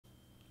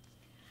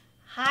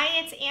Hi,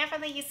 it's Anne from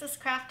The Useless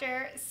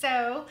Crafter.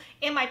 So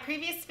in my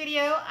previous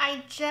video,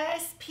 I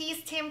just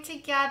pieced him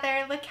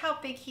together. Look how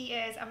big he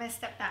is. I'm gonna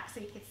step back so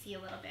you can see a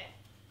little bit.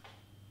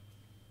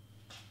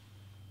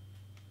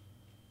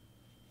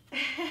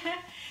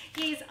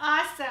 He's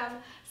awesome.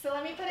 So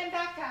let me put him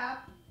back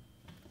up.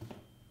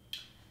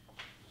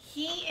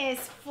 He is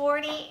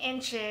 40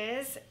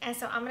 inches, and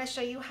so I'm gonna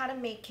show you how to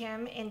make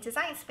him in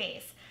Design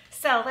Space.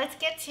 So let's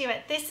get to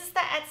it. This is the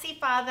Etsy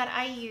file that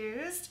I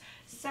used.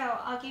 So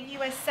I'll give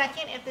you a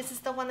second if this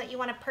is the one that you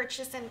want to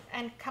purchase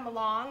and come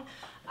along.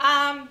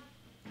 I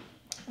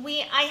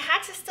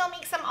had to still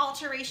make some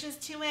alterations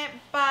to it,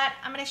 but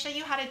I'm going to show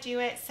you how to do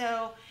it.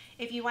 So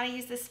if you want to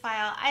use this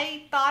file,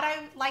 I thought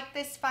I liked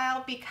this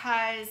file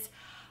because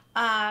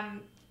I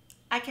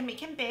can make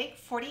him big,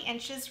 40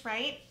 inches,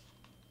 right?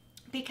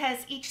 Because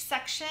each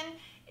section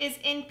is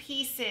in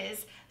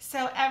pieces,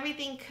 so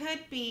everything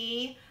could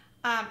be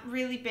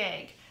really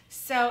big.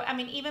 So, I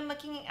mean, even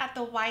looking at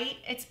the white,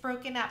 it's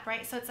broken up,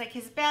 right? So it's like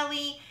his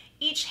belly,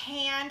 each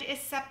hand is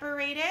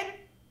separated,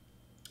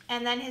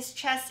 and then his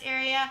chest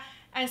area.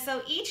 And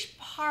so each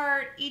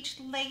part, each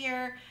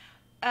layer,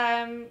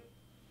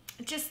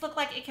 just look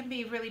like it can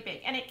be really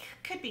big. And it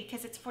could be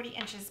because it's 40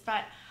 inches,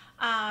 but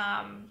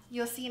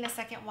you'll see in a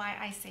second why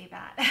I say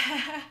that.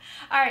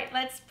 All right,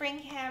 let's bring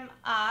him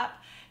up.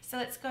 So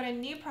let's go to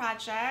New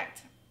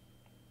Project.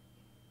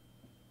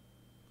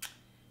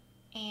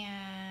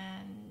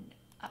 And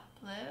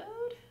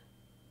upload.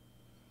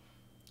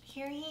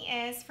 Here he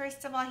is.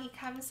 First of all, he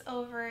comes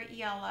over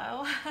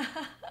yellow.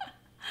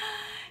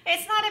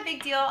 It's not a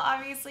big deal,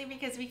 obviously,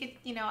 because we could,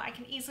 I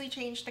can easily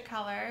change the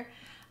color.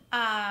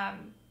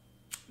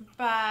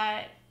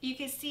 But you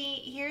can see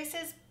here's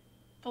his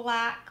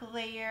black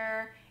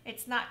layer.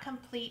 It's not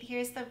complete.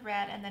 Here's the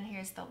red, and then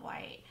here's the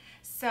white.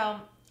 So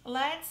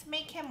let's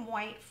make him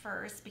white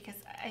first because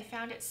I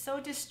found it so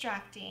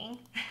distracting.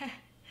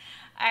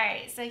 All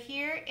right, so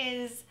here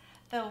is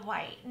the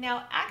white.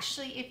 Now,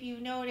 actually, if you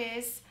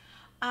notice,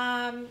 did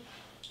I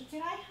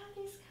have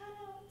these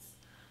cutouts?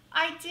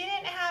 I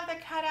didn't have the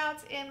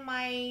cutouts in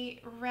my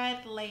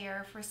red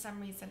layer for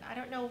some reason. I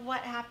don't know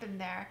what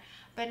happened there,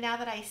 but now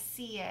that I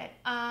see it,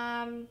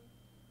 oh,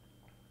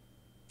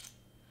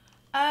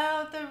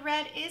 the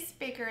red is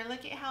bigger.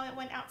 Look at how it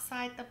went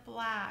outside the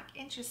black.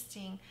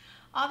 Interesting.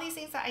 All these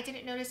things that I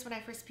didn't notice when I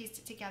first pieced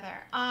it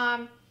together.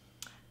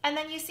 And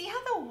then you see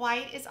how the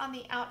white is on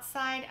the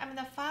outside? I mean,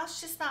 the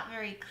file's just not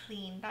very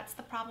clean. That's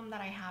the problem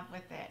that I have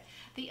with it.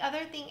 The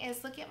other thing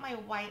is, look at my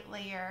white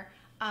layer.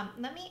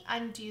 Let me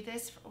undo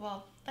this.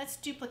 Well, let's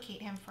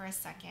duplicate him for a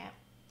second.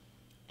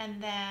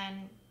 And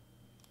then,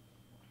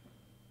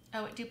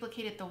 oh, it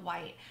duplicated the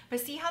white. But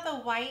see how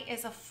the white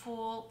is a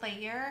full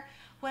layer?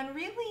 When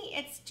really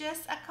it's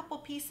just a couple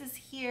pieces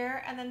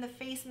here and then the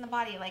face and the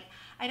body. Like,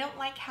 I don't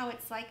like how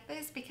it's like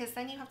this because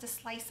then you have to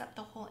slice up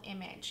the whole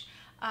image.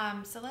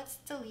 So let's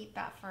delete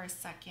that for a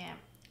second.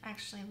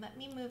 Actually, let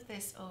me move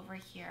this over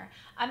here.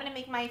 I'm gonna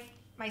make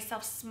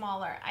myself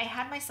smaller. I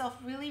had myself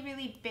really,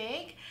 really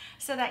big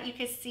so that you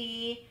could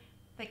see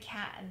the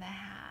cat in the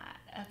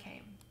hat.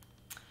 Okay.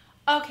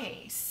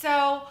 Okay,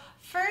 so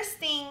first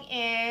thing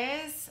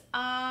is,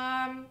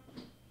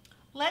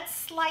 let's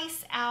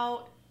slice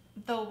out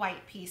the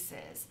white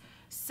pieces.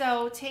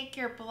 So take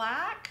your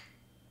black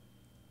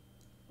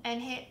and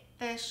hit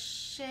the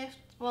shift.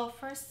 Well,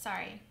 first,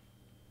 sorry.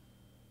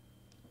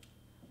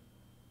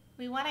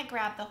 We want to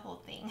grab the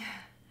whole thing.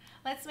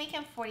 Let's make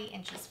him 40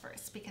 inches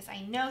first because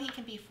I know he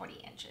can be 40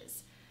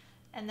 inches.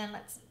 And then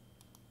let's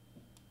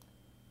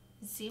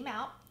zoom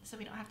out so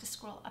we don't have to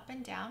scroll up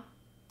and down.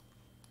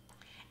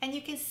 And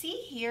you can see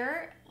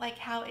here like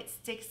how it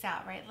sticks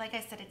out, right? Like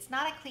I said, it's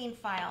not a clean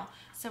file.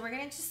 So we're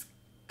going to just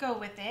go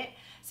with it.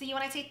 So you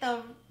want to take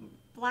the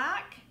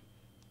black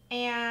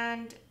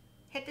and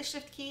hit the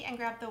shift key and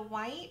grab the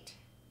white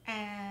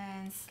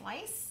and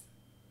slice.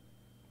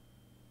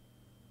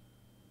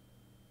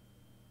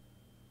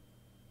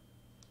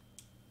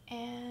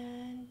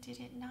 And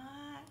did it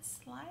not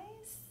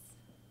slice?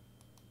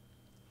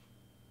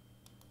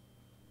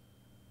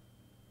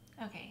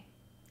 Okay,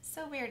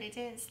 so weird, it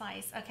didn't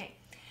slice. Okay,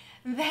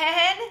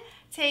 then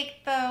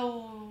take the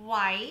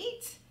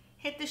white,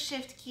 hit the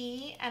shift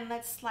key, and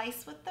let's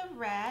slice with the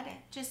red,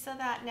 just so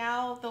that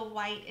now the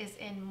white is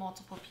in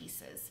multiple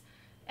pieces.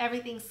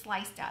 Everything's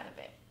sliced out of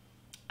it.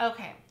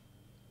 Okay,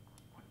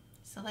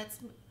 so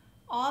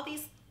all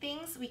these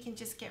things we can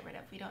just get rid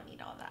of. We don't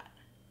need all that.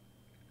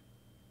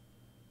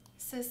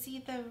 So see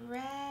the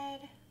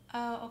red,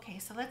 oh, okay,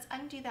 so let's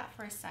undo that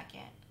for a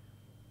second.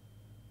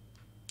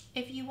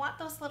 If you want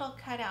those little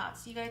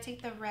cutouts, you gotta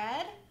take the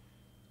red,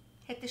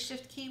 hit the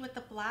shift key with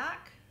the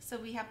black, so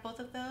we have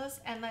both of those,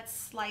 and let's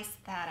slice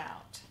that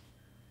out.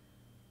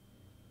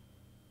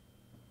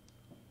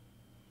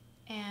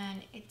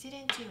 And it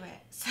didn't do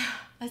it, so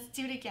let's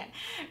do it again.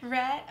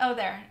 Red, oh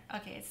there,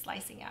 okay, it's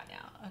slicing out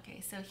now.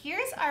 Okay, so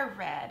here's our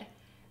red.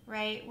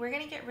 Right? We're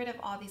going to get rid of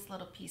all these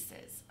little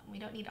pieces. We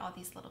don't need all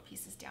these little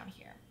pieces down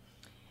here.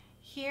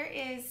 Here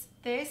is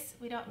this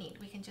we don't need.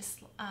 We can just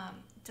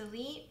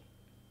delete,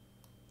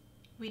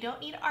 We don't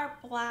need our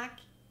black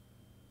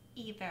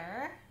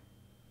either,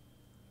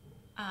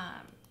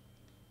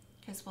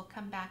 because we'll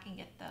come back and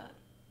get that.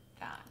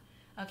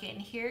 Okay,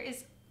 and here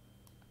is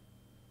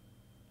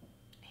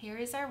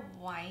our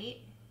white,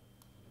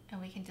 and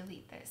we can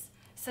delete this.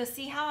 So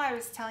see how I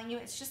was telling you,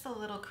 it's just a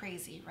little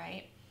crazy,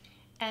 right?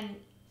 And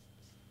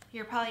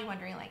you're probably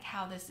wondering like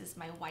how this is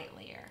my white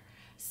layer.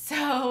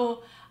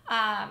 So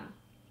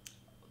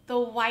the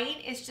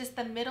white is just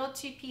the middle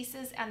two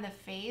pieces and the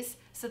face.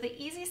 So the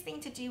easiest thing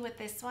to do with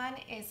this one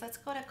is, let's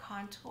go to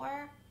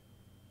contour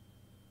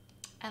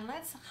and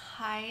let's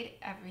hide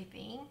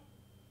everything.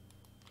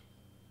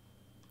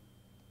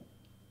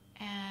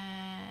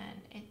 And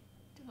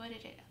what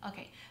did it,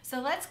 okay, so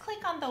let's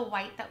click on the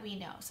white that we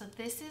know. So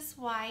this is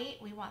white,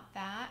 we want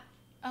that.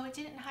 Oh, it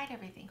didn't hide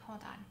everything,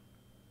 hold on.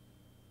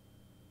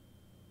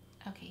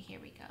 Okay, here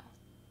we go.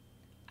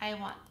 I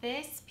want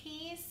this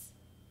piece,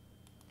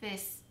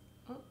 this,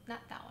 oh, not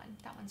that one,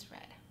 that one's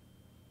red.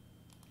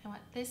 I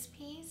want this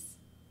piece.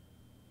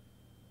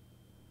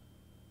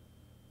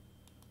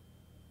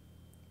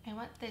 I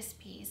want this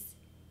piece.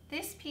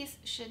 This piece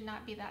should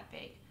not be that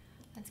big.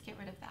 Let's get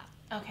rid of that.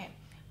 Okay,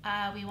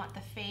 we want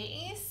the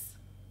face.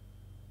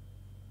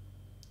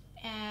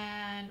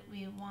 And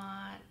we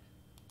want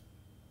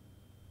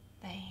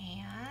the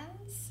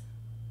hands.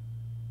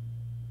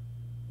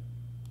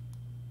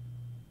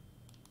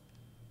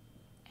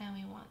 And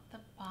we want the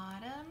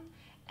bottom.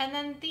 And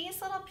then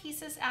these little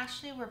pieces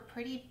actually were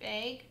pretty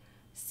big,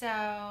 so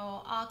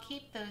I'll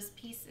keep those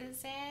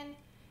pieces in.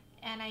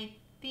 And I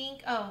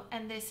think, oh,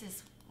 and this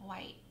is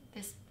white,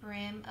 this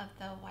brim of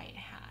the white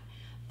hat.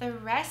 The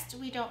rest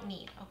we don't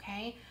need,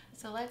 okay?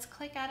 So let's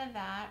click out of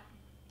that.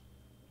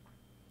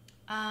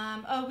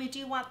 Oh, we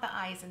do want the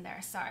eyes in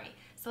there, sorry.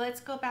 So let's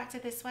go back to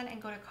this one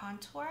and go to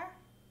contour.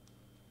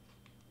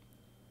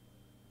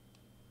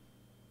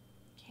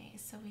 Okay,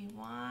 so we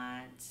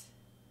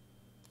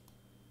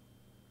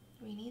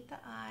need the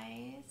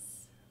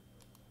eyes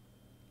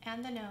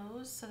and the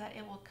nose so that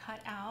it will cut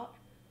out,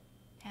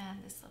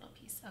 and this little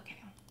piece,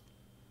 okay.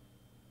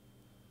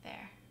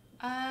 There.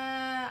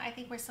 I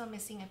think we're still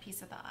missing a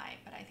piece of the eye,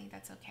 but I think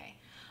that's okay.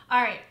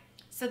 All right,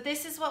 so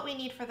this is what we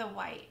need for the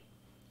white.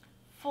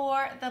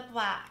 For the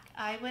black,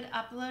 I would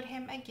upload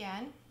him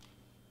again,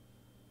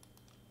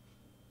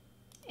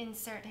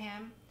 insert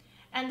him.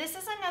 And this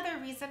is another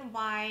reason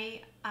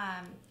why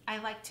I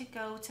like to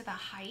go to the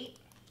height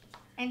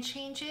and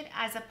change it,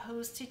 as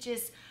opposed to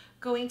just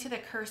going to the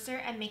cursor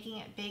and making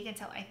it big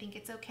until I think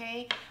it's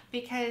okay.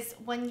 Because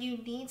when you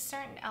need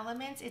certain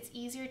elements, it's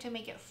easier to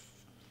make it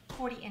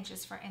 40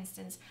 inches, for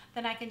instance,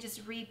 then I can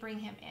just re-bring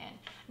him in.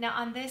 Now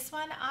on this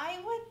one, I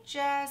would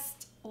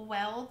just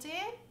weld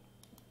it,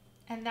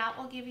 and that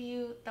will give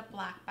you the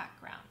black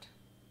background.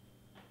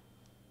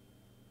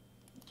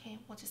 Okay,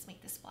 we'll just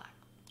make this black.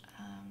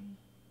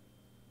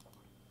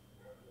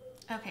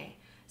 Okay,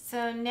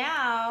 so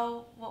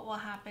now what will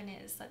happen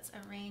is, let's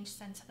arrange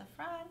send to the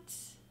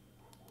front.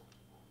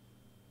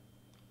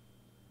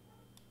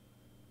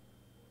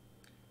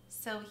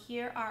 So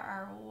here are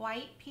our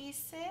white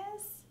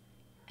pieces.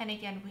 And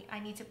again, I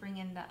need to bring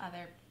in the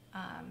other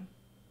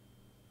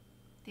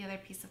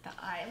piece of the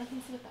eye. Let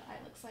me see what the eye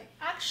looks like.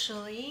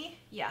 Actually,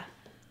 yeah,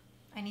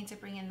 I need to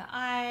bring in the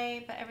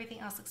eye, but everything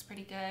else looks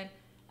pretty good.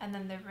 And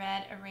then the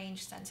red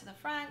arranged sent to the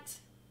front.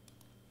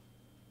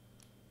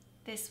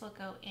 This will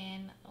go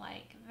in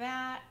like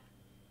that,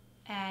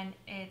 and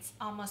it's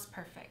almost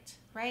perfect,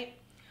 right?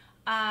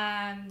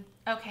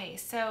 Okay,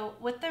 so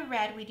with the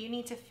red, we do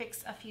need to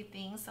fix a few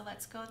things, so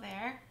let's go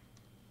there.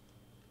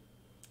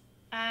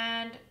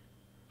 And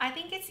I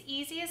think it's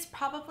easiest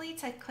probably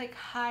to click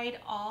hide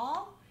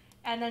all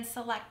and then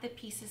select the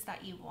pieces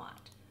that you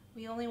want.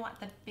 We only want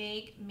the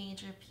big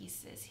major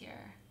pieces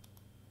here.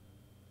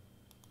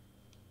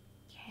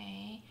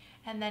 Okay,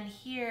 and then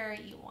here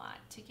you want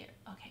to get,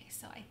 okay,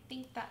 so I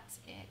think that's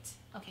it.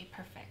 Okay,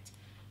 perfect.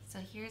 So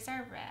here's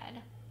our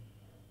red,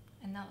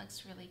 and that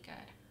looks really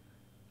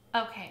good.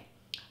 Okay,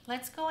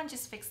 let's go and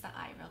just fix the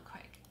eye real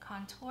quick.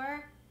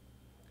 Contour.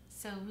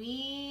 So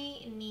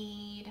we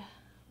need,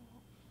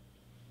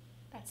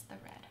 that's the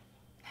red.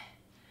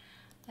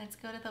 Let's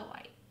go to the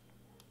white.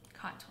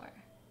 Contour.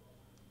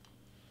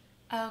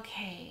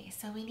 Okay,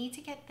 so we need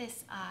to get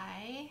this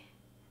eye.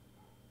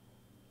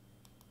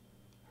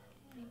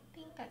 I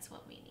think that's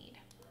what we need.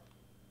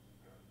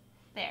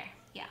 There,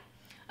 yeah.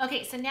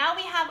 Okay, so now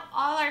we have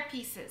all our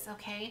pieces,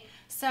 okay?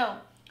 So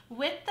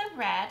with the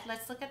red,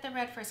 let's look at the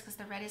red first because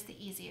the red is the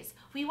easiest.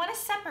 We want to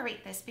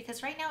separate this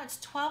because right now it's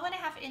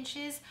 12.5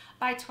 inches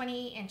by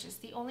 28 inches.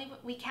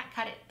 We can't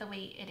cut it the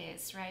way it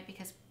is, right?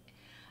 Because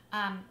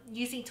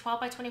using 12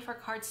 by 24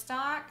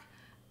 cardstock,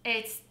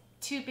 it's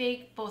too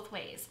big both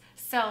ways.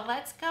 So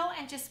let's go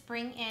and just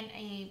bring in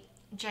a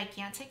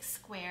gigantic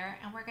square,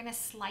 and we're gonna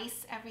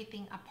slice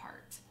everything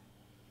apart.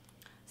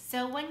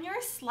 So when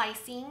you're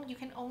slicing, you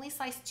can only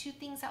slice two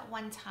things at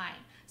one time.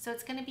 So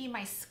it's gonna be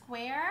my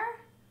square,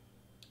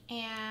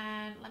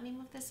 and let me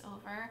move this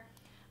over.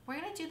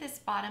 We're gonna do this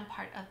bottom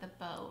part of the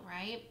bow,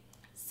 right?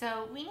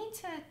 So we need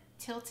to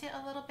tilt it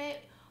a little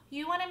bit.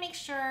 you want to make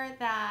sure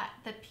that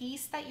the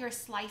piece that you're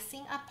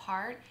slicing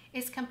apart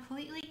is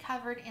completely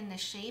covered in the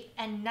shape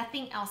and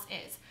nothing else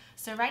is.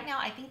 So right now,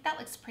 I think that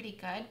looks pretty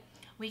good.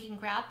 We can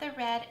grab the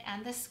red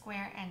and the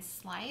square and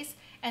slice.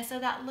 And so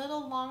that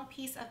little long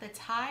piece of the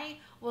tie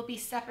will be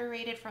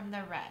separated from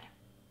the red.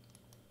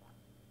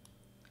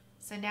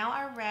 So now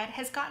our red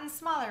has gotten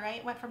smaller, right?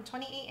 It went from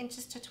 28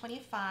 inches to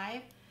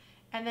 25.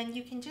 And then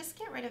you can just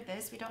get rid of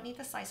this. We don't need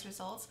the slice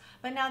results.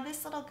 But now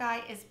this little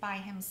guy is by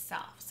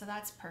himself. So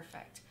that's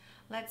perfect.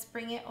 Let's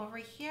bring it over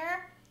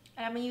here.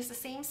 And I'm going to use the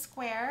same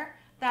square.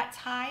 That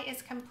tie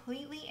is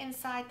completely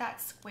inside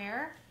that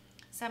square.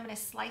 So I'm going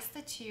to slice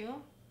the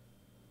two.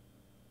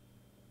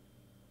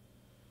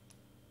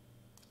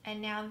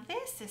 And now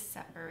this is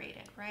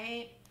separated,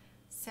 right?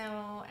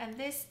 So, and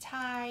this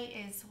tie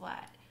is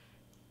what?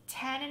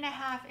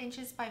 10.5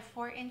 inches by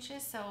 4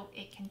 inches. So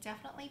it can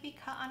definitely be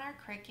cut on our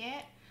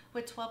Cricut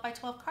with 12 by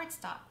 12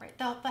 cardstock, right?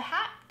 The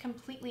hat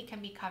completely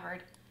can be cut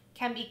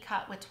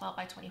with 12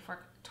 by 12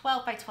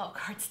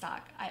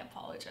 cardstock. I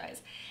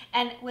apologize.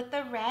 And with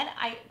the red,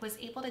 I was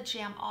able to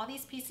jam all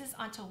these pieces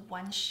onto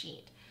one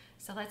sheet.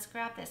 So let's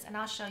grab this and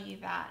I'll show you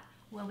that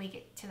when we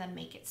get to the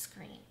make it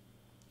screen.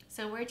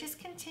 So we're just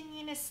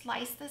continuing to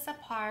slice this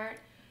apart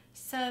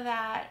so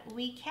that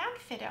we can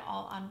fit it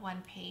all on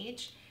one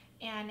page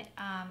and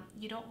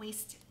you don't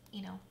waste,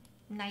 you know,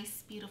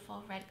 nice,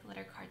 beautiful red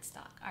glitter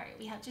cardstock. All right,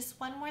 we have just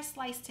one more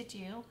slice to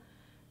do.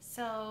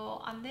 So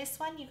on this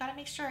one, you gotta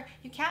make sure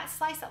you can't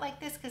slice it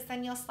like this because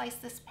then you'll slice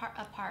this part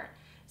apart.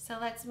 So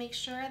let's make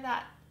sure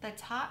that the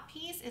top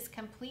piece is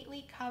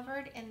completely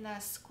covered in the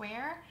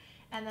square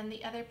and then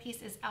the other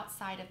piece is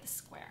outside of the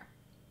square.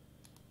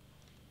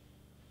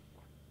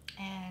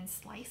 And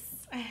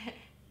slice.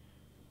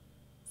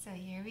 So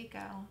here we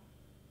go.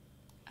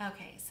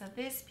 Okay, so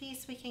this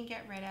piece we can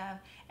get rid of.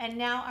 And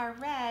now our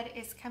red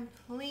is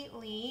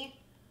completely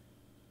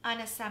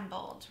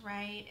unassembled,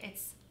 right?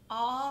 It's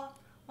all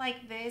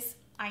like this.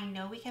 I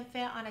know we can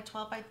fit on a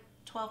 12 by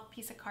 12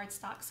 piece of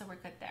cardstock, so we're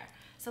good there.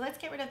 So let's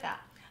get rid of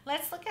that.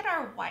 Let's look at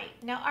our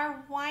white. Now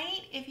our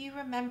white, if you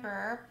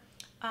remember,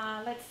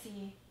 let's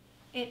see,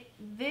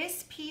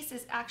 this piece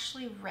is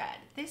actually red.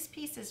 This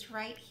piece is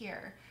right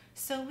here.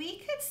 So we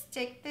could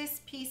stick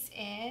this piece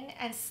in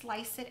and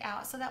slice it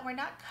out so that we're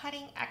not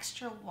cutting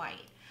extra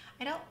white.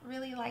 I don't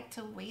really like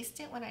to waste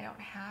it when I don't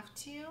have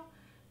to.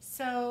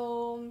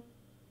 So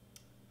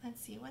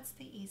let's see, what's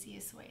the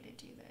easiest way to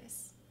do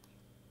this?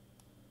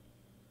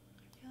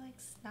 I feel like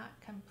it's not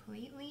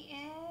completely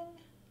in.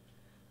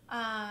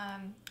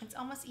 It's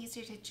almost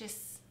easier to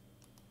just,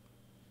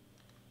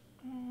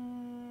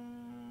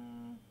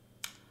 we'll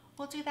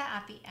do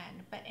that at the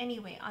end. But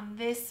anyway, on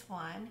this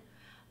one,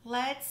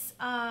 let's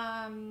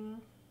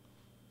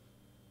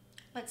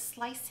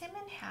slice him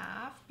in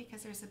half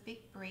because there's a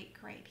big break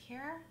right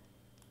here.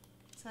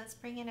 So let's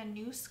bring in a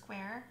new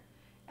square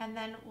and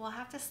then we'll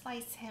have to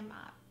slice him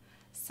up.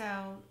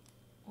 So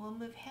we'll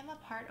move him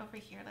apart over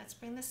here. Let's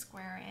bring the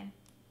square in.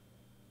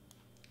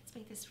 Let's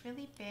make this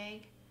really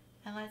big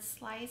and let's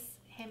slice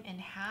him in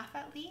half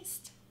at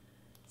least.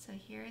 So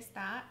here's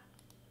that.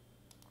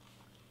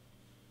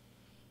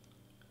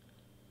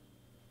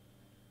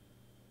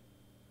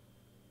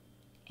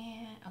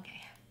 And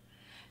okay,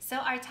 so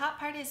our top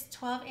part is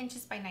 12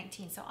 inches by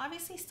 19, so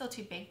obviously still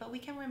too big, but we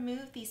can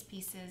remove these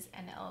pieces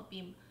and it'll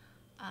be,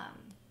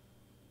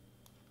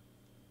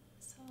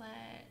 so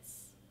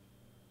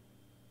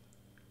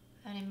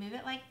I'm gonna move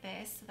it like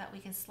this so that we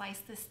can slice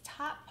this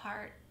top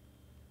part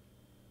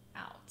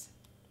out.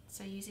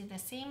 So using the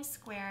same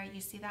square, you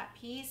see that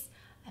piece,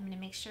 I'm gonna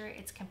make sure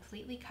it's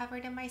completely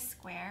covered in my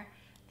square.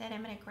 Then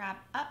I'm gonna grab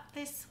up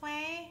this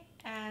way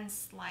and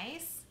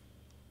slice.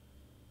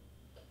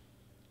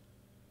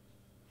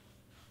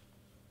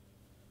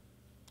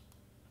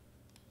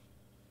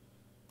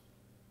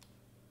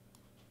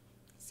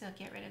 So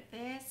get rid of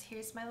this.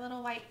 Here's my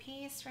little white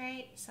piece,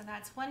 right? So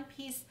that's one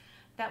piece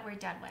that we're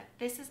done with.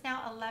 This is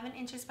now 11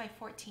 inches by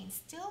 14.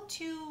 Still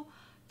too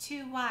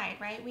wide,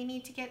 right? We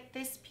need to get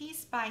this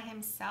piece by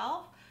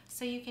himself.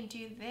 So you can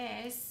do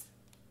this,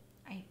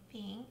 I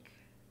think.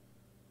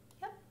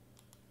 Yep.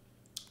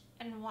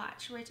 And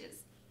watch, we're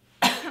just,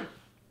 oh,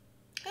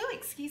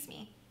 excuse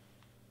me.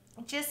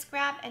 Just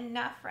grab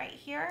enough right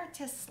here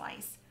to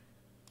slice.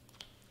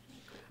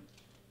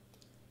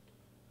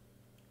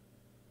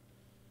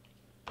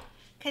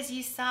 Because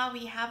you saw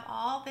we have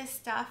all this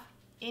stuff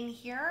in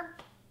here.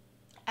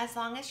 As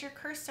long as your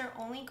cursor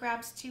only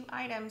grabs 2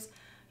 items,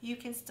 you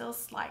can still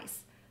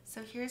slice.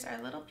 So here's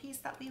our little piece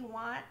that we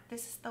want.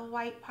 This is the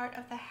white part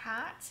of the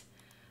hat.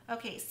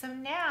 Okay, so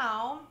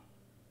now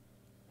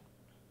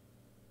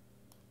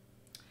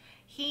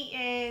he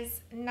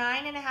is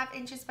 9.5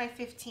 inches by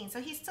 15.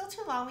 So he's still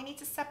too long. We need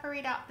to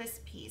separate out this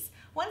piece.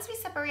 Once we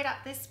separate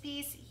out this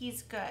piece,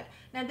 he's good.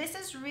 Now this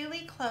is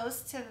really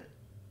close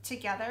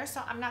together,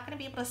 so I'm not going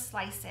to be able to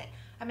slice it.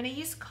 I'm going to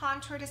use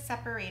contour to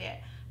separate it.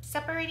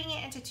 Separating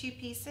it into 2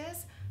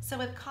 pieces. So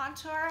with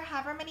contour,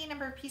 however many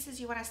number of pieces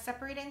you want to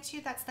separate into,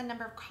 that's the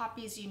number of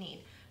copies you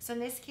need. So in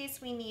this case,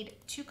 we need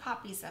 2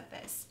 copies of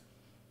this.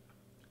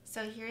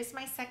 So here's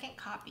my second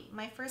copy.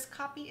 My first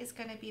copy is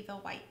going to be the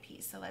white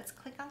piece. So let's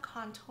click on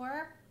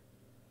contour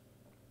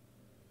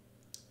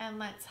and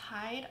let's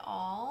hide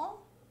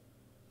all.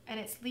 And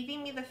it's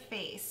leaving me the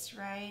face,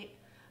 right?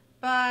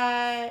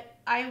 But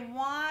I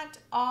want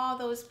all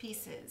those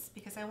pieces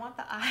because I want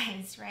the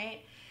eyes, right?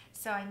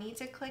 So I need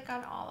to click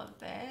on all of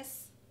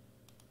this.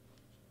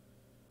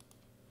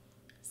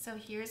 So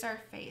here's our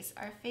face.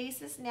 Our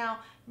face is now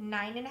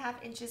 9.5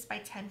 inches by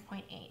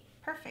 10.8.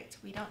 Perfect.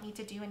 We don't need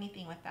to do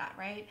anything with that,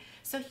 right?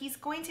 So he's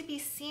going to be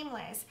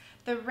seamless.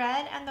 The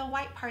red and the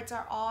white parts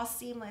are all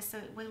seamless.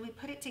 So when we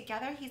put it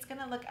together, he's going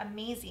to look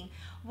amazing.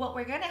 What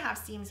we're going to have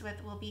seams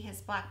with will be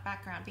his black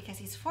background because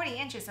he's 40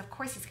 inches. Of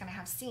course, he's going to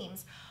have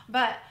seams.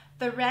 But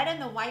the red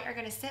and the white are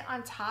going to sit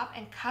on top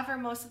and cover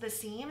most of the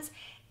seams.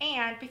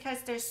 And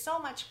because there's so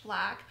much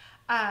black,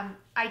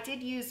 I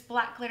did use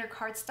black glitter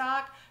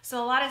cardstock.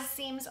 So a lot of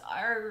seams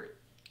are,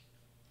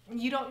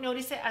 you don't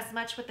notice it as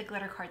much with the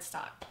glitter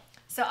cardstock.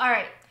 So, all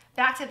right,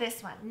 back to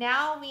this one.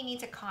 Now we need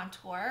to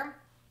contour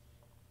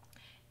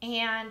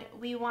and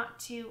we want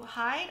to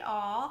hide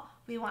all.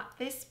 We want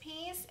this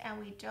piece and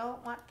we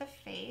don't want the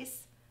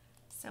face.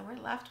 So we're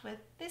left with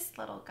this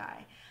little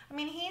guy. I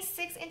mean, he's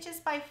 6 inches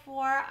by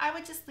 4. I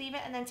would just leave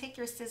it and then take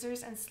your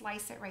scissors and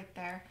slice it right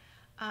there.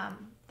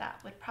 That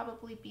would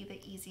probably be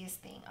the easiest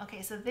thing.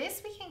 Okay, so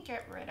this we can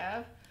get rid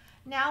of.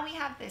 Now we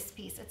have this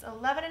piece. It's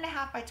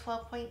 11.5 by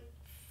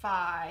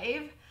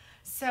 12.5.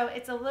 So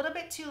it's a little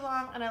bit too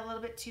long and a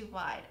little bit too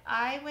wide.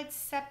 I would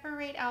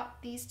separate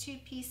out these two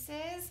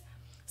pieces.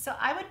 So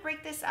I would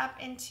break this up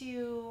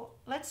into,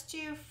 let's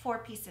do 4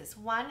 pieces.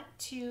 1,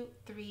 2,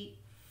 3,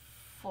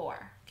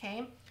 4,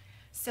 okay?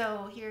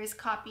 So here's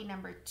copy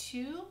number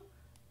 2,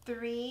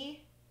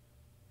 3,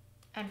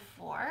 and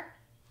 4.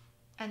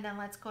 And then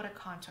let's go to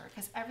contour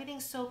because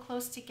everything's so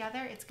close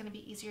together, it's gonna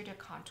be easier to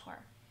contour.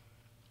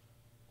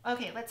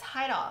 Okay, let's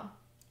hide all.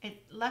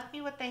 It left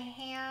me with the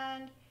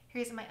hand.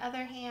 Here's my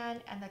other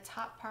hand and the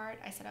top part.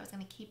 I said I was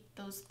gonna keep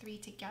those 3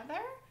 together.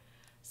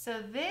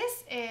 So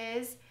this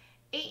is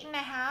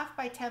 8.5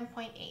 by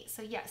 10.8.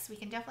 So yes, we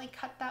can definitely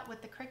cut that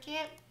with the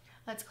Cricut.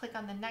 Let's click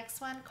on the next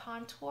one,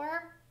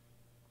 contour,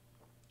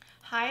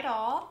 hide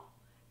all.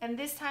 And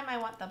this time I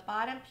want the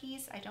bottom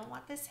piece. I don't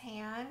want this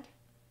hand.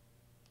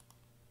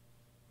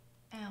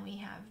 And we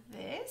have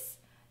this,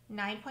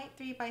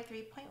 9.3 by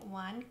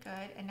 3.1,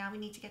 good. And now we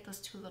need to get those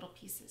 2 little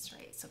pieces,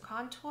 right? So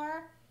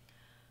contour,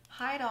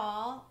 hide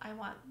all. I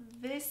want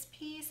this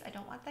piece. I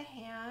don't want the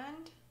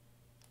hand.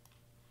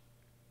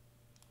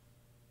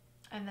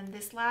 And then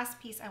this last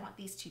piece, I want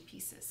these 2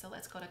 pieces. So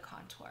let's go to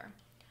contour.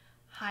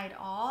 Hide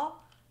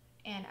all.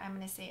 And I'm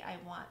going to say I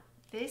want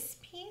this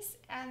piece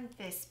and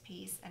this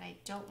piece, and I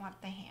don't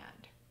want the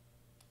hand.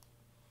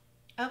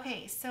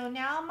 Okay, so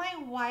now my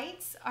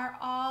whites are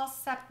all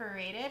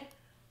separated.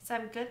 So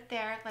I'm good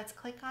there. Let's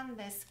click on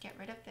this, get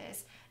rid of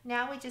this.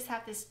 Now we just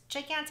have this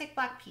gigantic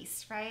black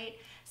piece, right?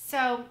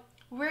 So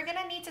we're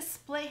gonna need to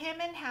split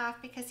him in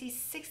half because he's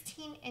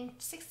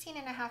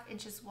 16.5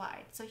 inches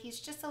wide. So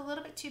he's just a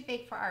little bit too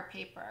big for our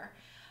paper.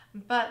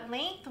 But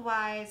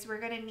lengthwise,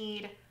 we're gonna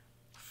need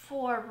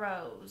 4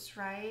 rows,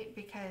 right?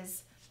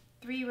 Because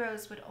 3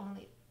 rows would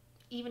only,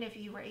 even if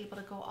you were able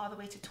to go all the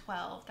way to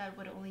 12, that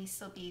would only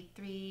still be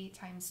 3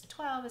 times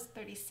 12 is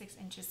 36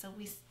 inches. So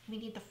we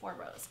need the 4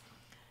 rows.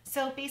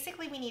 So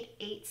basically we need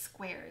 8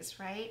 squares,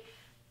 right?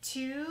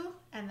 2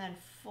 and then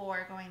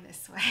 4 going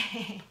this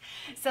way.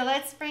 So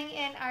let's bring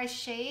in our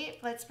shape.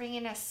 Let's bring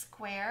in a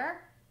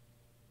square.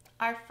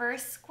 Our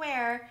first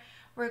square,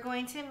 we're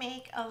going to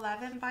make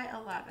 11 by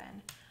 11.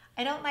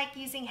 I don't like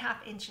using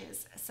half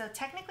inches. So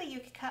technically you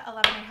could cut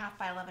 11.5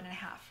 by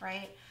 11.5,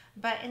 right?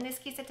 But in this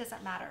case, it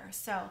doesn't matter.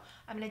 So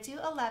I'm gonna do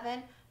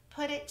 11,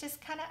 put it just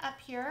kind of up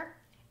here,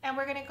 and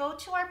we're gonna go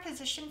to our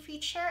position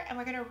feature and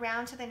we're gonna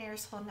round to the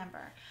nearest whole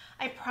number.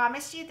 I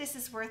promise you this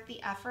is worth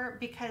the effort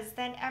because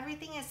then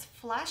everything is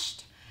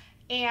flushed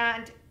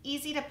and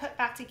easy to put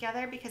back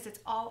together because it's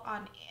all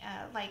on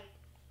like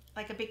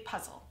a big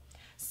puzzle.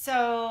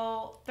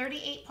 So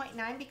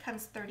 38.9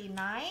 becomes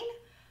 39,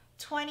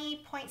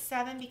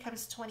 20.7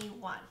 becomes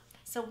 21.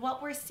 So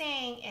what we're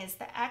saying is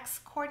the X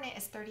coordinate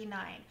is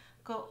 39.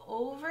 Go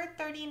over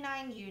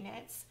 39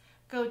 units,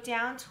 go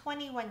down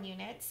 21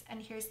 units,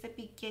 and here's the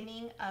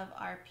beginning of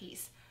our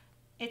piece.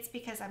 It's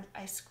because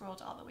I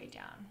scrolled all the way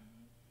down.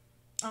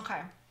 Okay,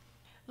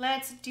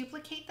 let's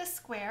duplicate the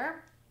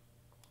square,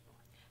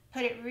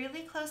 put it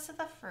really close to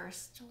the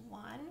first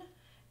one,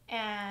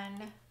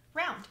 and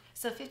round.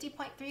 So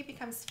 50.3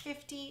 becomes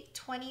 50,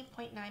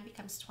 20.9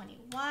 becomes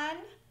 21.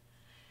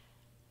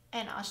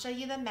 And I'll show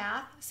you the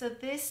math. So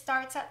this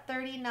starts at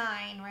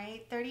 39,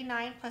 right?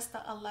 39 plus the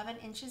 11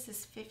 inches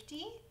is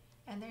 50,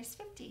 and there's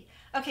 50.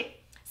 Okay,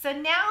 so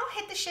now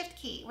hit the shift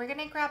key. We're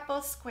gonna grab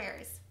both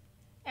squares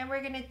and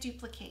we're gonna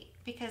duplicate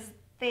because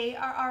they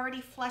are already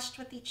flushed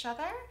with each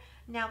other.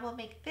 Now we'll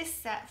make this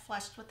set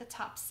flushed with the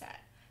top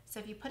set.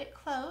 So if you put it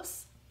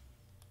close,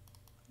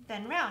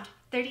 then round.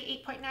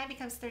 38.9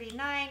 becomes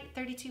 39,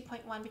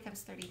 32.1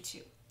 becomes 32.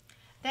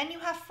 Then you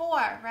have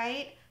 4,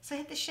 right? So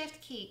hit the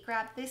shift key,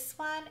 grab this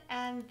one,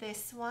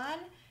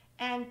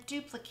 and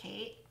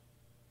duplicate.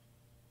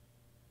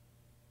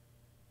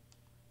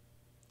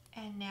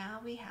 And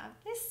now we have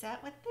this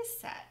set with this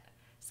set.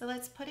 So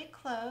let's put it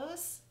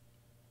close.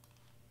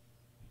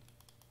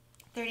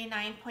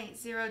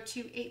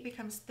 39.028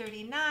 becomes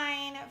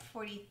 39,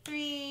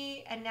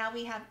 43, and now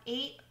we have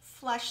 8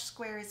 flush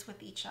squares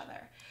with each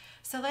other.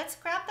 So let's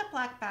grab the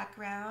black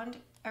background,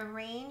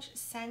 arrange,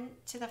 send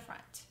to the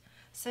front.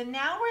 So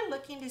now we're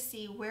looking to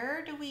see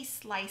where do we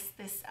slice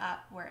this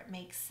up where it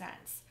makes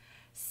sense.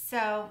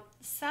 So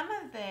some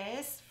of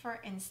this, for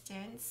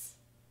instance,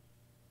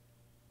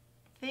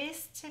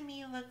 this to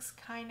me looks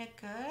kind of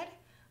good.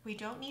 We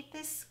don't need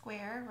this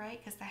square, right?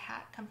 Because the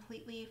hat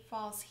completely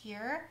falls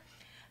here.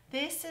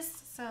 This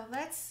is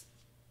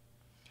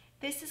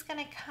going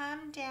to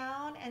come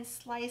down and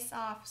slice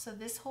off. So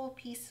this whole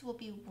piece will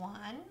be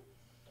 1.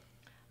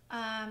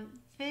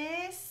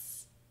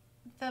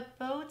 The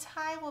bow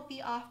tie will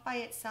be off by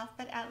itself,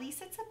 but at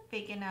least it's a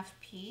big enough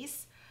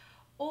piece.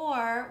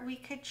 Or we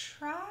could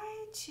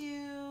try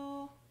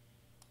to,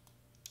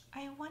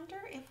 I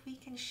wonder if we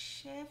can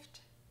shift,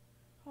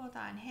 hold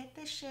on, hit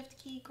the shift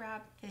key,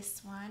 grab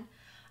this one.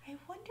 I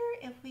wonder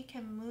if we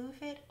can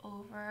move it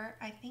over.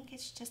 I think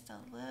it's just a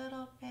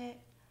little bit,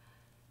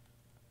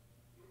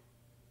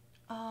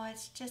 oh,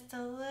 it's just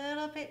a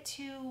little bit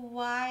too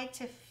wide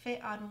to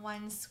fit on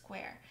one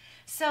square.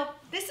 So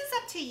this is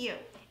up to you.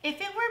 If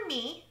it were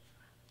me,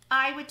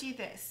 I would do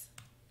this.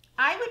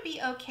 I would be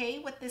okay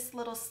with this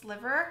little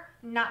sliver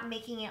not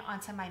making it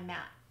onto my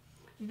mat.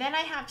 Then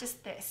I have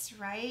just this,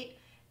 right?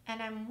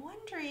 And I'm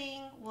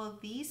wondering, will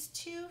these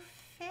two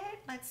fit?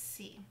 Let's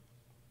see.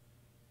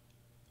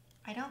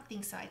 I don't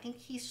think so. I think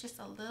he's just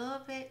a little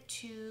bit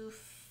too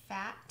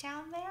fat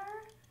down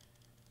there.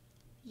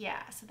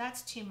 Yeah, so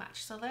that's too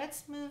much. So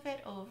let's move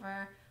it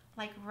over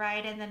like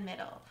right in the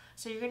middle.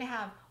 So you're gonna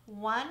have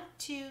 1,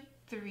 2,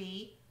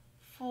 3,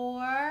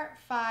 4,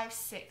 5,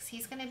 6.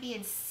 He's gonna be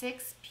in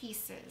 6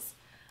 pieces.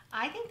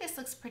 I think this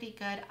looks pretty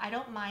good. I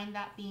don't mind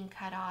that being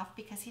cut off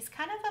because he's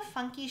kind of a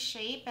funky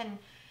shape and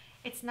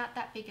it's not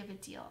that big of a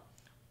deal.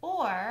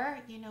 Or,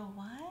 you know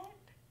what?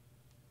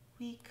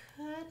 We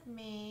could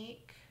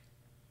make,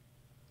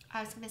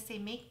 I was gonna say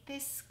make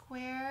this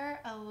square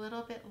a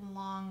little bit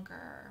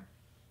longer,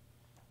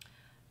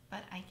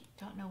 but I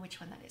don't know which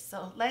one that is.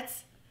 So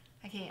let's,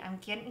 okay, I'm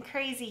getting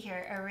crazy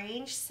here.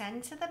 Arrange,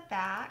 send to the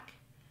back.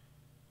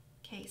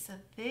 Okay, so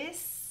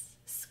this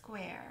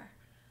square,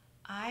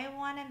 I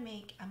wanna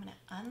make, I'm gonna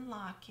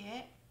unlock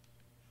it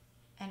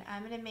and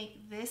I'm gonna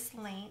make this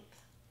length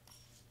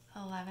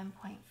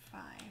 11.5.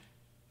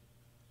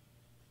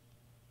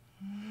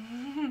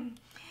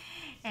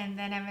 And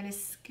then I'm gonna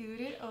scoot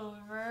it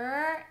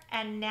over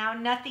and now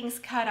nothing's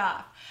cut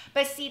off.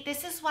 But see,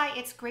 this is why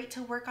it's great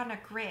to work on a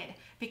grid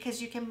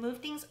because you can move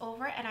things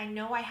over and I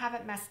know I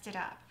haven't messed it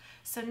up.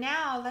 So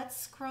now let's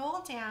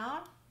scroll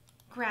down,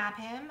 grab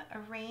him,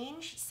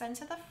 arrange, send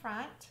to the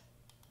front.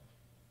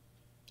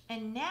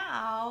 And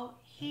now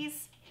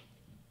he's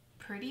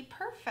pretty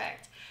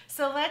perfect.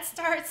 So let's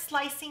start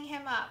slicing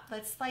him up.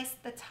 Let's slice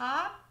the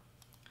top.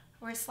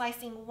 We're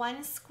slicing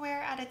 1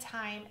 square at a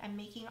time and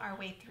making our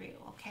way through,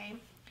 okay?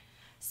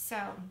 So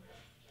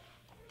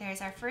there's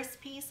our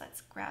first piece.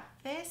 Let's grab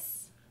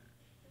this,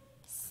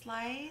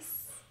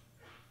 slice,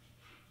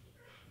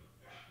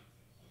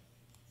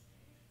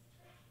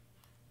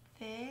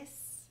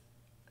 this,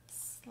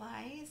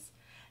 slice.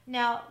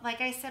 Now,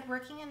 like I said,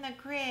 working in the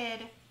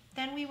grid,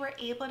 then we were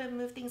able to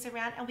move things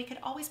around and we could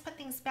always put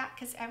things back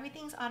because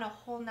everything's on a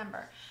whole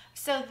number.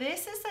 So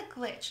this is a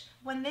glitch.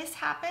 When this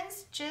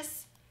happens,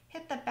 just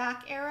hit the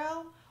back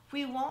arrow.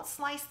 We won't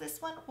slice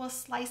this one. We'll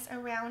slice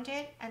around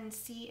it and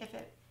see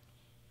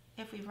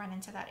if we run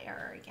into that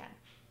error again.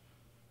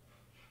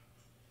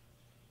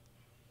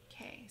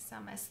 Okay, so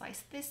I'm gonna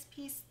slice this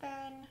piece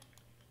then,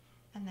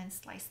 and then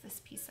slice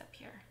this piece up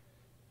here.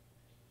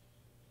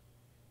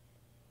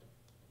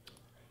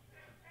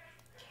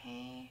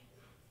 Okay.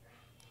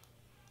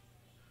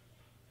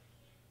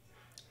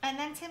 And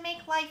then to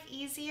make life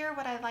easier,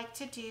 what I like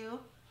to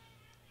do,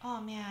 oh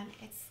man,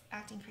 it's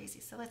acting crazy.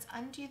 So let's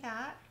undo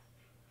that.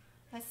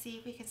 Let's see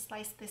if we can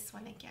slice this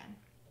one again.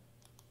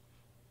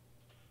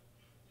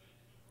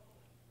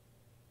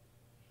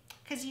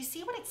 Because you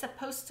see what it's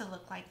supposed to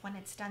look like when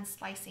it's done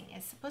slicing.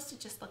 It's supposed to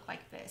just look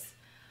like this.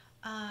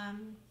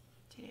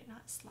 Did it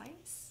not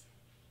slice?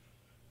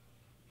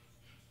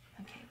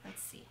 Okay,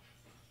 let's see.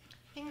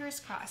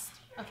 Fingers crossed.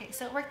 Okay,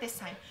 so it worked this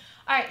time.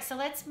 All right, so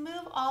let's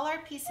move all our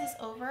pieces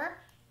over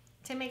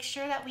to make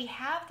sure that we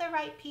have the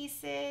right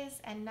pieces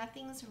and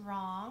nothing's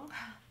wrong.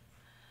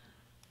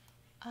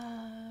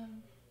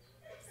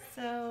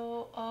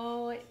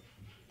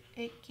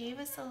 It gave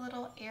us a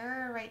little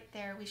error right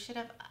there. We should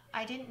have,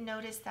 I didn't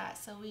notice that,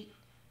 so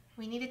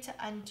we needed to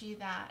undo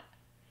that.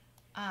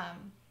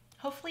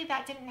 Hopefully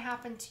that didn't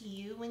happen to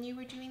you when you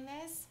were doing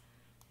this,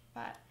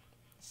 but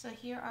so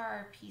here are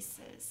our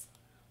pieces.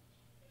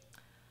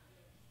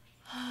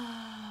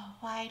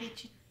 Why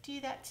did you do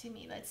that to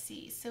me? Let's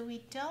see. So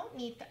we don't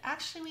need the,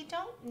 actually we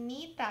don't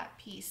need that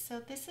piece. So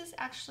this is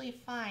actually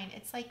fine.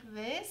 It's like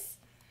this,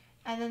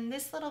 and then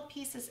this little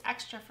piece is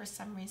extra for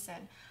some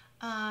reason.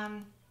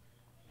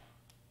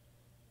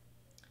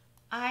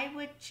 I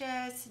would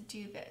just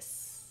do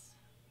this.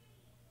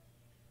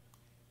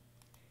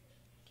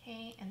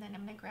 Okay, and then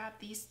I'm gonna grab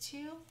these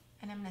two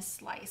and I'm gonna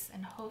slice,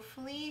 and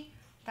hopefully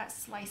that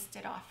sliced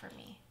it off for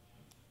me.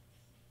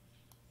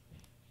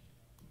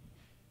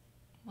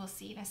 We'll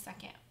see in a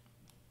second.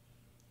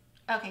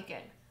 Okay,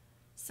 good.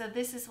 So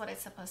this is what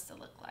it's supposed to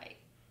look like.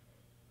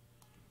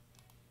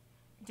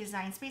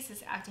 Design Space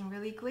is acting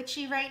really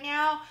glitchy right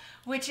now,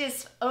 which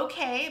is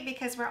okay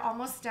because we're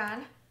almost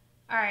done.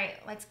 All right,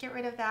 let's get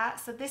rid of that.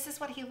 So this is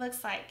what he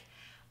looks like,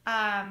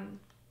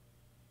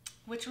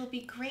 which will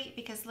be great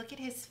because look at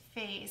his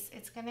face.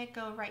 It's gonna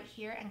go right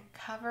here and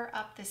cover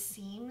up the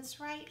seams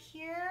right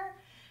here.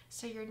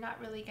 So you're not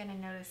really gonna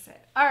notice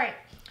it. All right,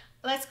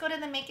 let's go to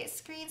the Make It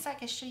screen so I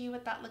can show you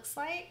what that looks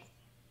like.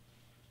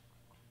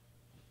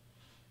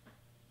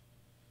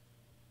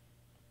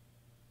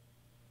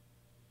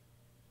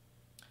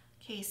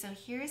 Okay, so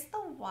here's the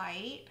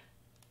white.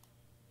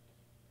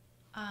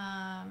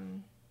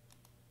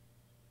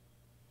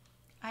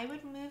 I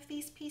would move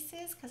these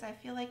pieces because I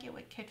feel like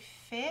could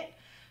fit.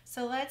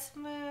 So let's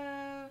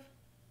move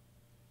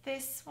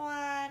this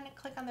one,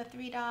 click on the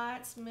three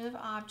dots, move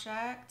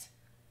object,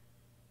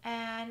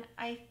 and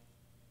I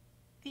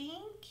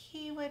think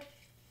he would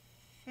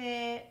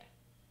fit,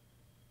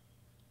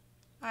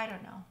 I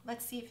don't know.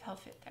 Let's see if he'll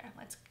fit there.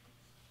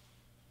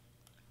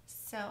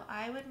 So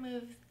I would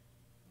move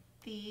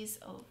these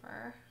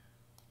over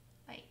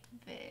like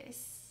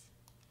this,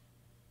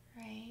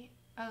 right?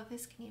 Oh,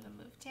 this can even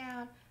move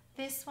down.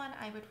 This one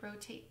I would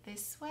rotate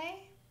this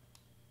way.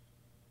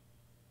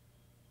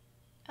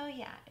 Oh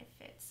yeah, it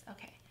fits.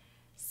 Okay,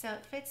 so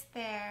it fits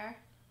there.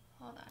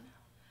 Hold on.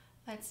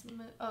 Let's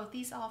move. Oh,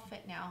 these all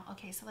fit now.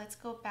 Okay, so let's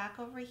go back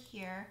over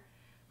here.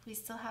 We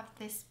still have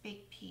this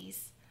big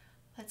piece.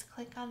 Let's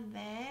click on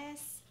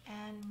this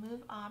and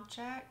move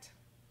object.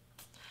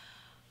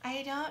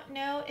 I don't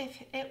know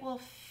if it will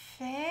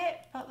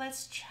fit, but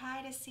let's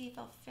try to see if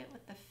it'll fit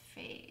with the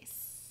face.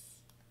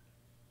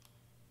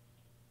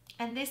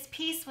 And this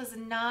piece was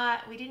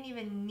not, we didn't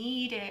even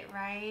need it,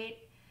 right?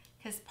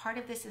 Because part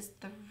of this is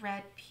the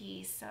red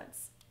piece, so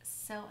it's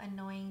so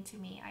annoying to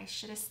me. I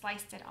should have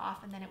sliced it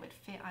off and then it would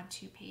fit on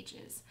 2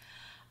 pages.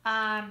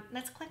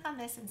 Let's click on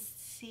this and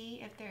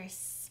see if there's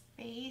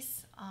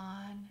space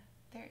on,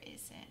 there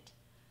isn't.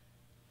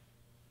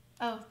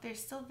 Oh, there's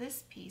still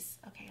this piece.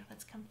 Okay,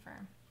 let's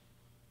confirm.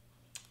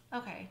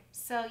 Okay,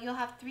 so you'll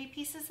have 3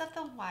 pieces of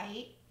the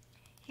white.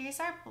 Here's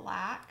our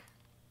black.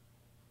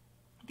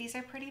 These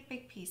are pretty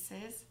big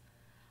pieces.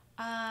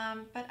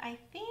 But I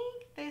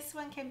think this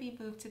one can be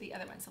moved to the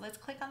other one. So let's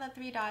click on the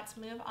 3 dots,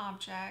 move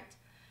object,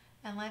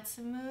 and let's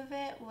move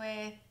it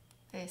with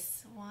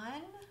this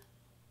one.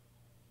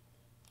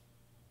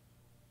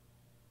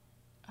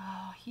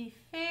 Oh, he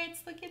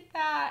fits, look at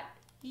that.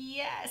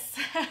 Yes.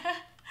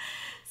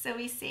 So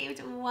we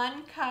saved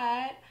 1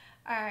 cut.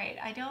 All right,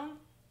 I don't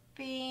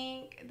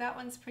think that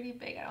one's pretty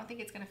big. I don't think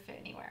it's gonna fit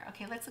anywhere.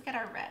 Okay, let's look at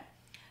our red.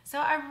 So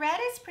our red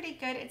is pretty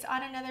good. It's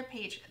on another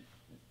page.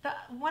 The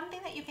one thing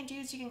that you can do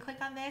is you can click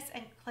on this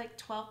and click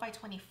 12 by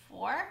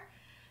 24.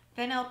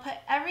 Then it'll put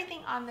everything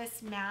on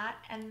this mat,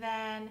 and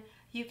then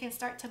you can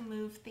start to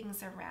move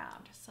things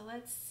around. So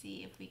let's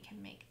see if we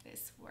can make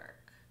this work.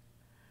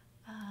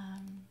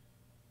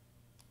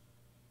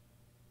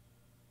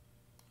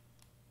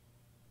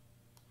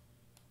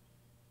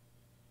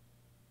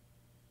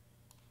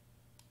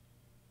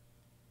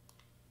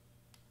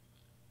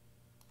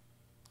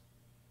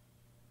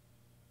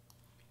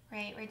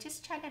 Right, we're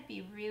just trying to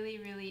be really,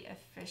 really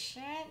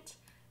efficient.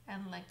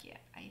 And look, yeah,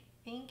 I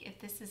think if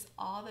this is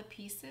all the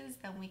pieces,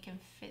 then we can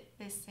fit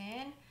this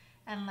in.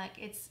 And look,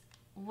 it's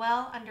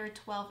well under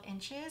 12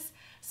 inches.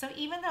 So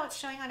even though it's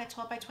showing on a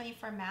 12 by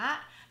 24 mat,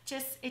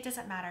 it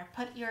doesn't matter.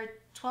 Put your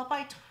 12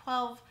 by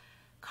 12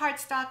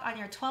 cardstock on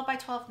your 12 by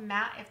 12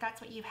 mat if that's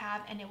what you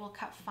have, and it will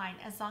cut fine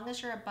as long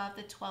as you're above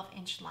the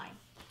 12-inch line.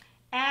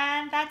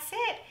 And that's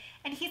it.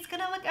 And he's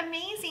gonna look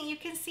amazing. You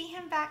can see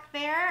him back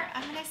there.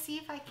 I'm gonna see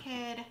if I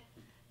could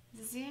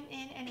zoom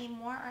in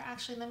anymore, or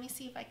actually let me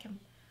see if I can,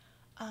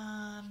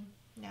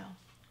 no,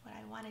 what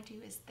I wanna do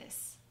is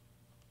this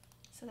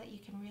so that you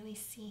can really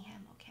see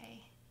him,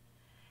 okay?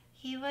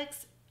 He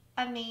looks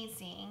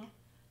amazing.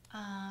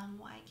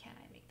 Why can't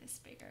I make this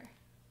bigger?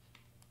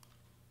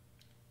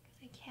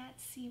 Because I can't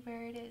see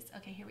where it is.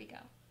 Okay, here we go.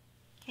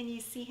 Can you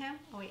see him?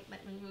 Oh wait,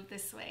 let me move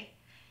this way.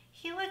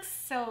 He looks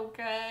so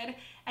good,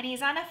 and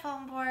he's on a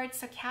foam board,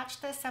 so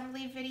catch the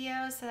assembly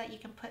video so that you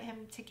can put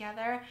him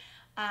together.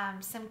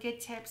 Some good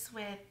tips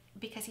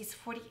because he's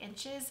 40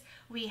 inches,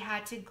 we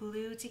had to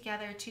glue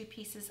together 2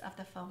 pieces of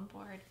the foam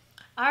board.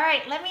 All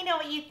right, let me know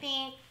what you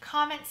think.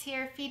 Comments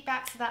here,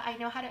 feedback so that I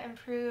know how to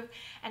improve,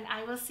 and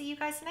I will see you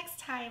guys next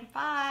time.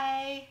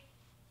 Bye.